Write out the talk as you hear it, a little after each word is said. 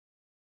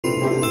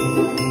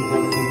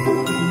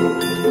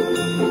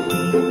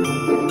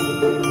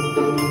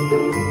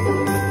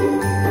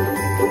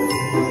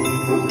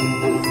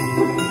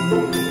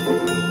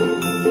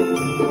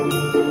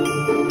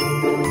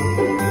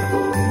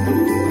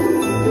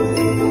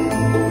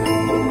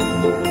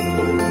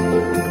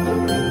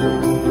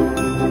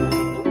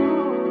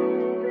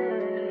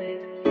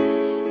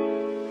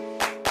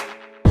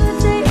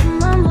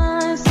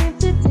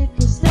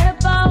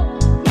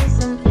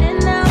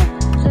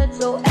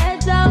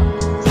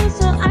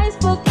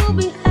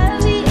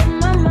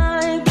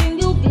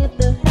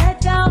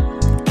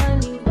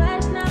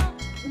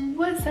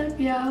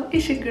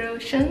It's your girl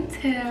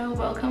Chantel.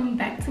 Welcome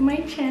back to my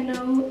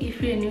channel.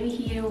 If you're new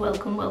here,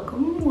 welcome.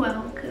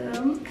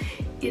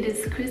 It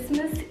is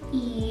Christmas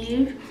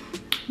Eve.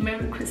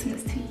 Merry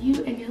Christmas to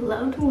you and your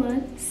loved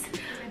ones.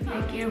 Now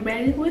get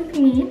ready with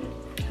me.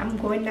 I'm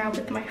going out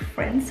with my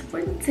friends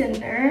for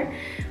dinner.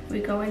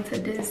 We're going to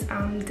this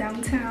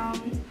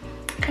downtown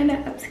kind of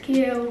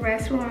upscale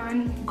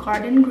restaurant,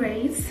 Garden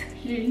Grace,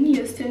 here in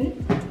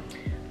Houston.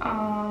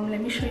 Let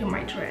me show you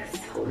my dress.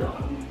 Hold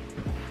on.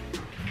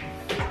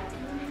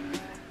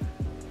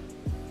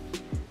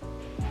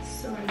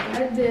 So I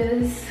got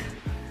this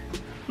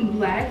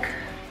black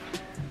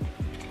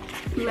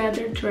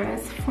leather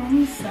dress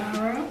from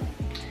Zara.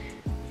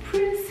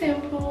 Pretty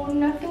simple,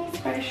 nothing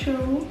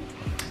special.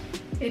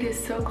 It is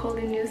so cold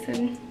in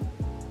Houston,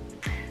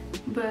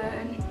 but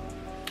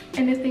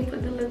anything for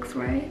the looks,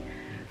 right?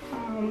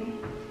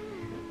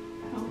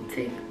 I'll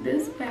take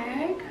this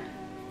bag.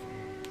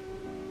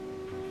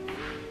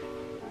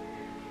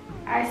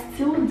 I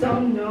still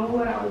don't know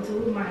what I'll do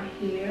with my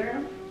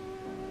hair,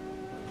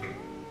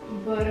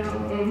 but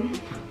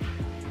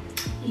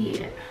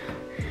yeah.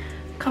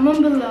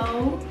 Comment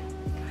below,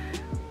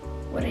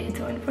 what are you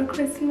doing for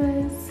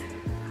Christmas?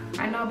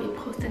 I know I'll be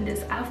posting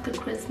this after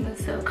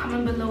Christmas, so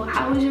comment below,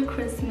 how was your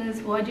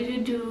Christmas? What did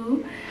you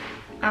do?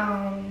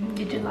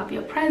 Did you love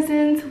your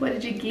presents? What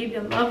did you give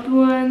your loved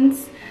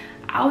ones?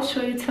 I'll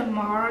show you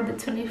tomorrow, the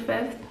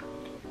 25th,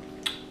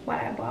 what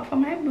I bought for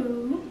my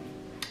boo,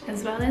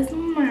 as well as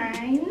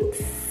mine.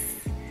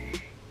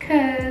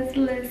 Cause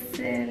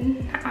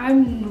listen,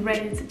 I'm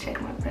ready to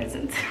check my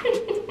presents.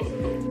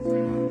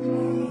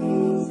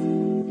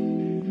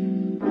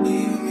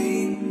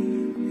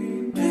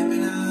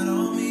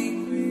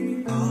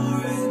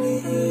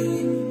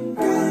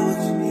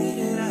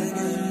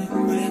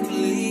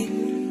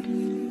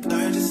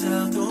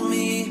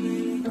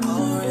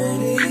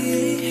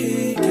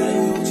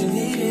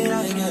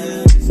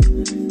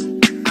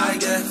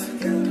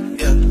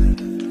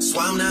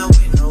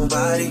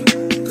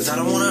 Cause I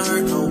don't wanna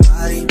hurt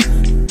nobody.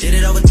 Did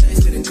it over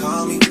text, didn't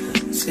call me.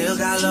 Still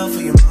got love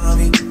for your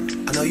mommy.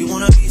 I know you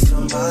wanna be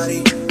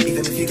somebody,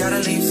 even if you gotta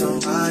leave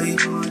somebody.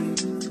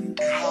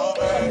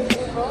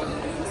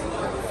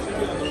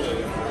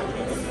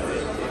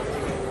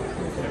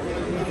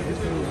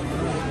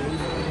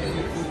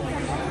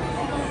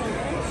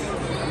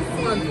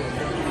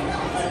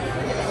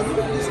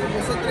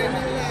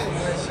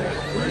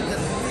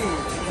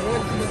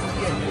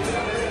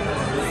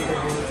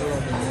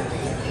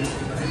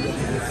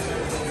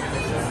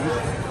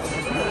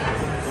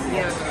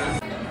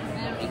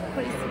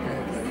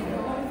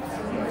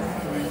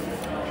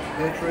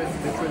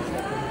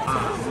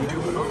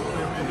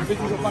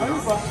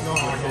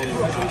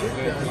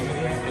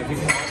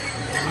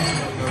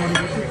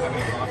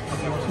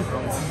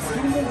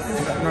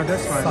 No,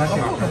 that's fine.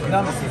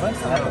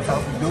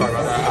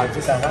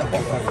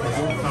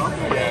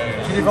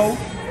 Can you go?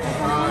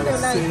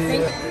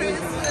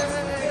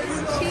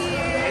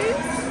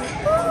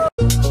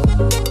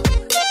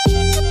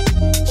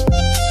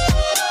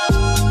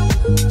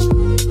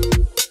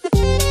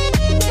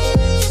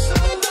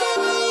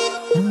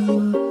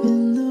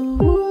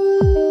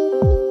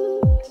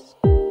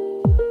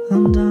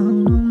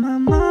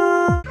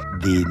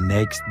 The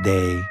next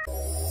day.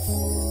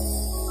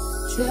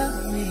 Tell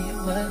me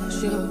what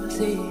you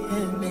see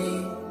in me.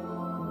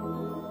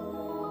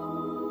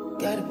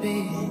 Gotta be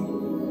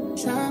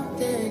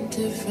something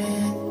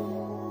different.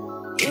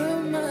 You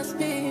must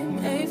be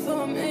made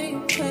for me.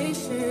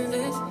 Patience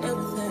is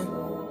everything.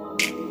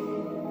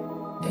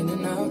 In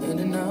and out, in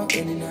and out,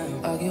 in and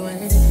out.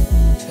 Arguing,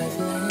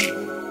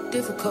 trifling,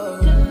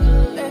 difficult.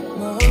 Let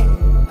more.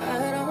 I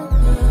don't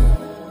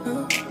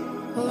know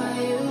why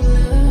you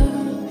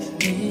love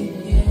me.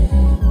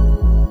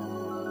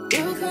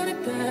 You got it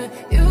bad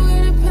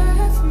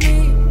for me,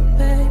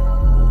 babe.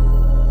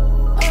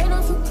 I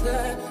don't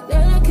forget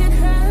that I can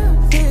have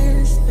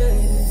this,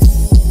 babe.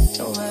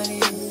 Nobody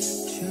else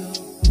true.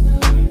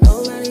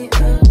 Nobody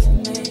else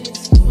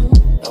makes me.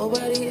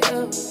 Nobody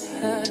else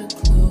had a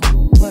clue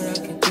what I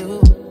could do,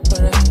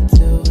 what I could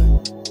do.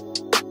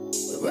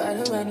 We ride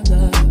around the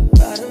love,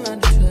 ride around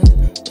the trip,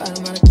 ride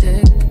around the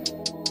dick.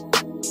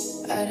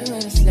 Ride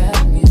around the slap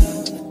me up,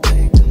 the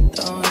break, I'm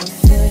throwing a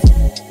fit.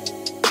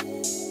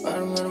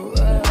 Ride around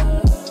the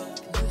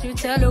you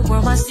tell the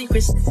world my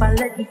secrets if I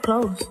let you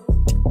close.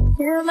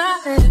 Hear my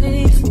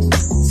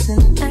face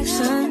in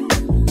action.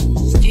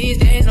 These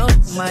days, oh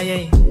my,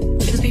 yeah.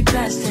 Niggas be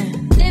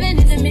blasting.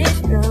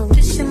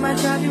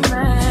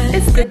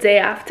 It's the day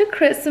after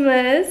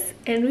Christmas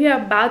and we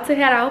are about to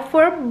head out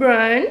for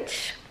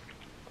brunch.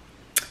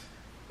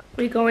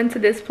 We're going to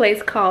this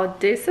place called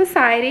This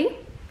Society.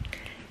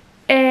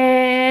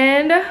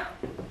 And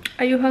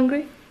are you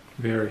hungry?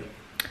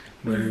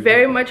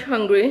 Very much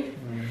hungry.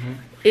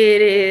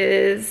 It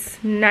is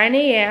 9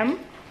 a.m.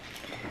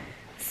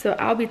 So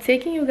I'll be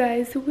taking you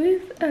guys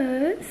with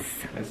us.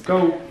 Let's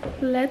go.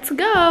 Let's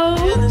go.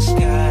 In the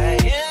sky,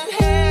 in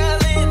hell,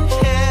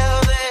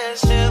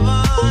 there's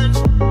heaven.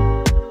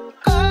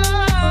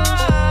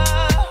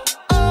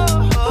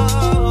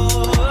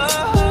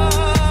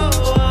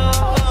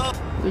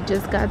 We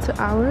just got to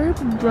our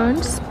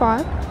brunch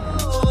spot.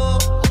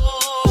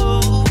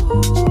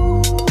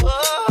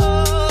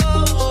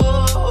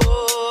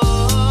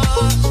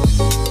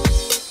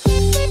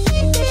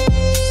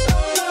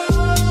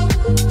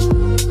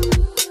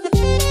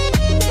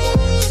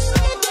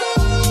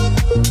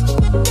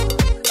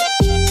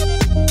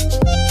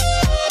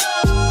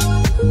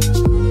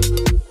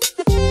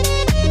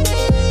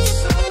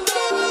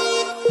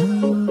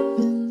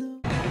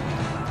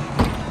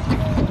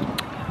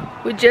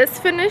 We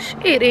just finished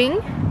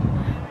eating.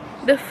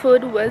 The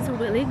food was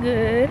really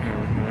good.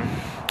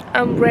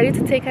 I'm ready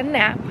to take a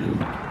nap.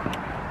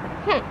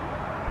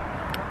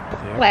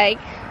 Like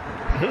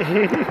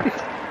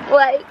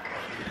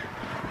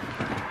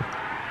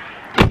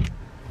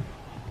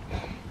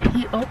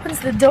he opens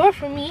the door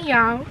for me,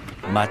 y'all.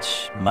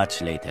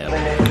 Much later.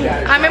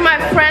 I'm in my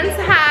friend's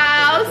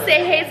house.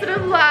 Say hey to the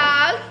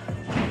vlog.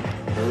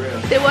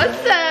 Say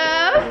what's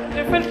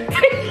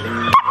up.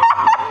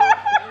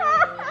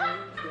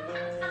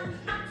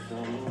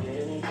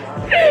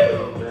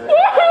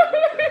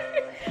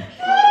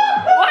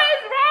 What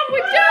is wrong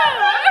with you?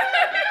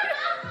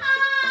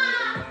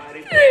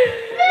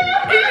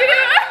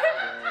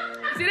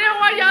 She didn't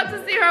want y'all to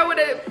see her with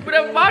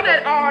a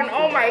bonnet on.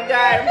 Oh my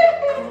god.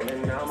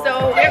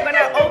 So we're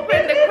gonna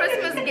open the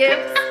Christmas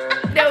gifts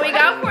that we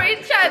got for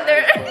each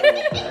other.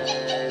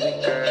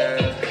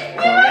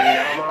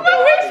 But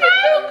where should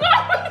you go?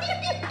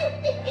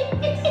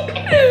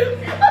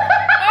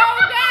 Oh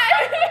god.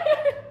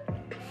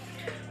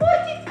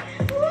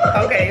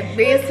 Okay,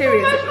 being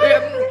serious.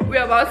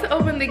 We're about to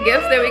open the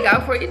gifts that we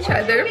got for each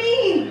other.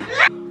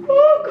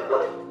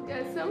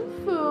 Got some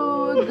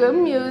food, good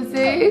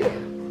music.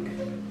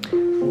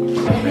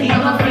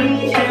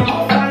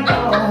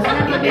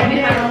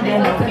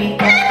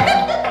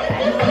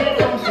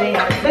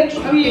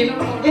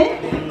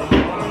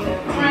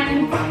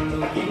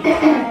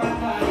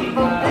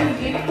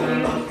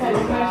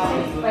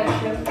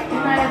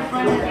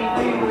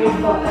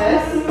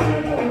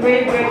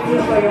 Very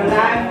grateful for your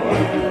life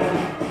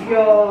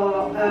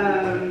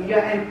and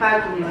your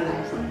impact on your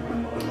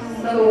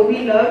life. So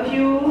we love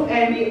you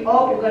and we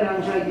hope you're gonna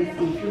enjoy this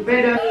gift. You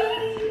better.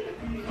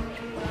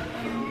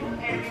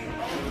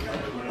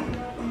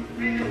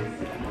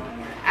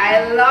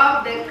 I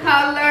love the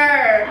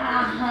color.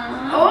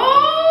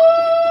 Oh,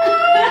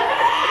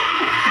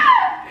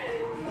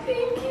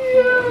 thank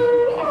you.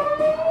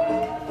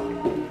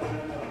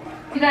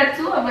 You got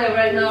two of it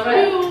right now,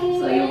 right?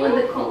 So you want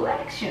the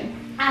collection.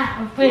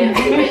 I'm feeling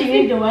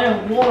she the one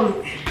I want.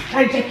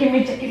 Like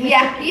Jacquemus.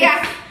 Yeah.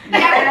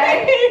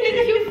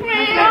 Thank you,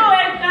 friend.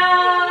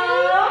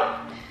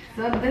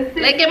 So this is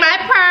Look at my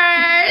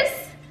purse.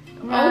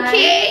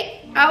 right.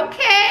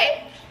 Okay.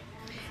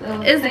 So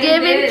It's say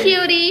giving this.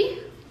 cutie.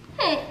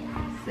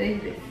 Say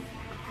this.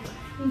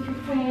 Thank you,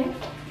 friend.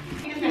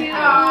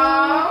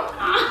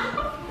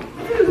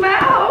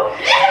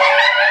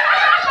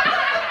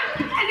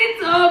 I need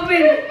to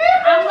open.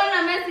 I'm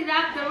gonna mess it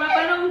up, but I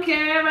don't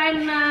care right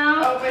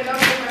now. Open my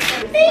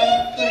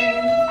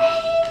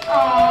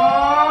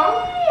Aww.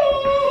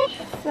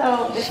 So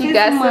this She is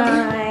got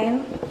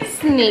mine. some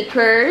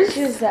sneakers.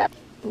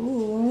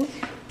 Ooh.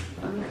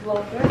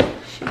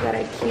 She got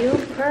a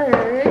cute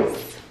purse.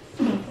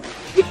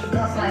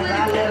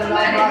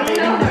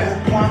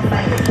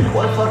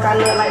 What the fuck I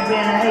look like being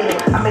a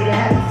hater?